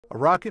A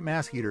rocket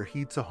mass heater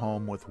heats a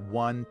home with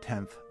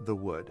 1/10 the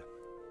wood.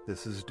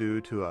 This is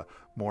due to a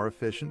more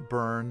efficient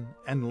burn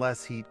and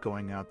less heat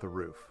going out the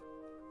roof.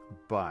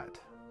 But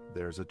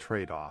there's a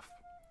trade-off.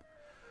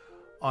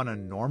 On a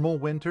normal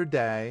winter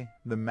day,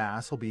 the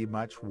mass will be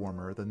much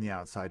warmer than the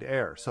outside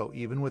air, so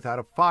even without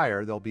a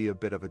fire, there'll be a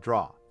bit of a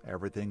draw.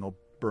 Everything will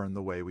burn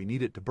the way we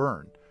need it to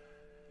burn.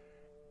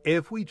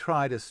 If we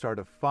try to start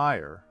a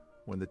fire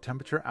when the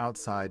temperature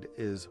outside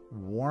is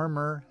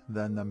warmer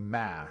than the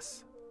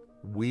mass,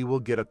 we will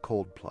get a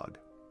cold plug.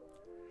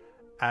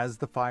 As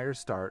the fire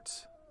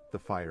starts, the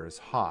fire is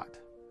hot.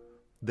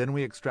 Then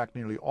we extract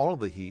nearly all of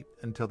the heat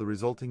until the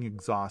resulting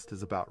exhaust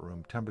is about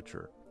room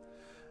temperature.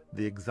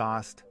 The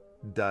exhaust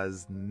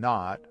does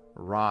not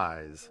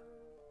rise.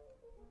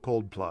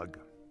 Cold plug.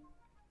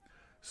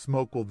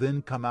 Smoke will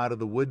then come out of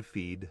the wood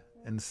feed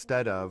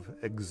instead of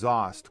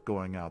exhaust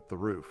going out the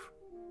roof.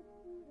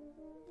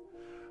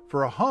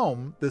 For a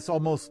home, this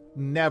almost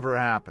never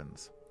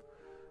happens.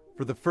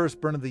 For the first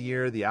burn of the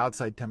year, the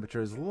outside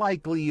temperature is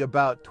likely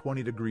about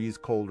 20 degrees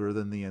colder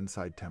than the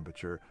inside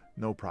temperature.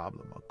 No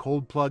problem. A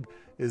cold plug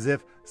is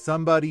if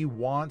somebody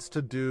wants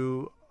to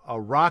do a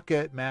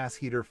rocket mass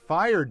heater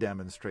fire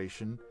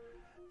demonstration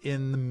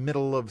in the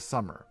middle of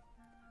summer,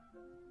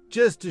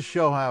 just to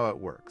show how it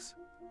works.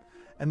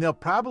 And they'll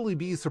probably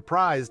be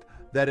surprised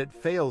that it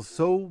fails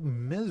so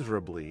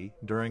miserably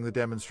during the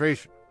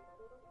demonstration.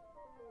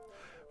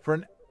 For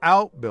an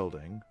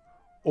outbuilding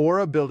or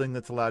a building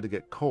that's allowed to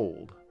get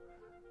cold,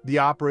 the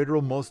operator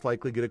will most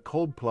likely get a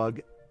cold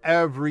plug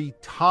every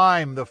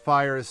time the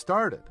fire is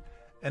started.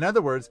 In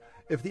other words,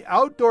 if the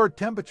outdoor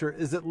temperature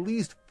is at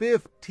least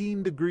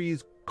 15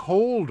 degrees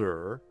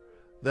colder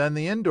than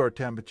the indoor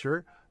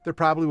temperature, there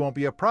probably won't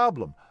be a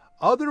problem.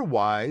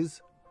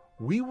 Otherwise,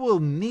 we will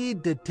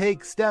need to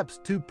take steps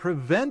to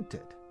prevent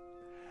it.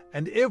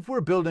 And if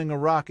we're building a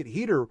rocket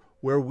heater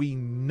where we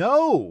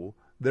know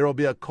there will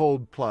be a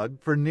cold plug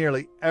for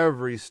nearly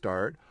every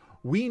start,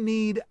 we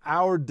need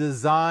our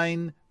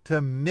design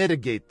to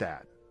mitigate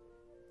that.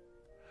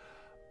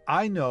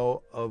 I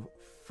know of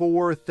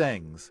 4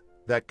 things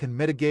that can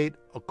mitigate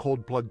a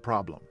cold plug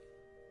problem.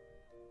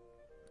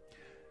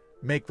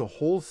 Make the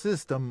whole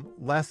system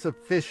less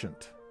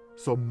efficient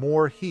so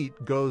more heat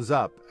goes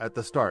up at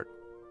the start.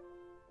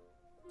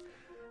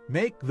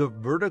 Make the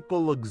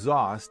vertical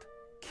exhaust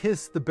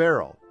kiss the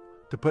barrel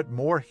to put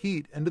more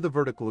heat into the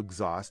vertical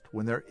exhaust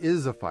when there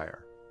is a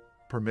fire,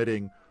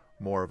 permitting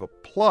more of a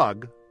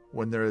plug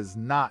when there is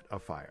not a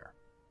fire.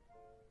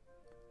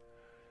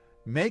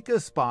 Make a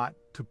spot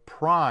to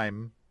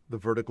prime the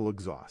vertical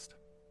exhaust.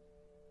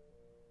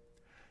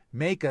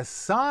 Make a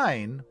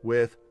sign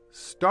with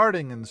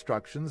starting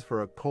instructions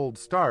for a cold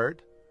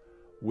start,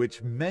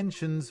 which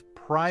mentions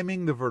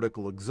priming the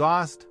vertical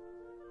exhaust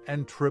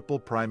and triple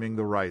priming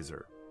the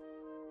riser.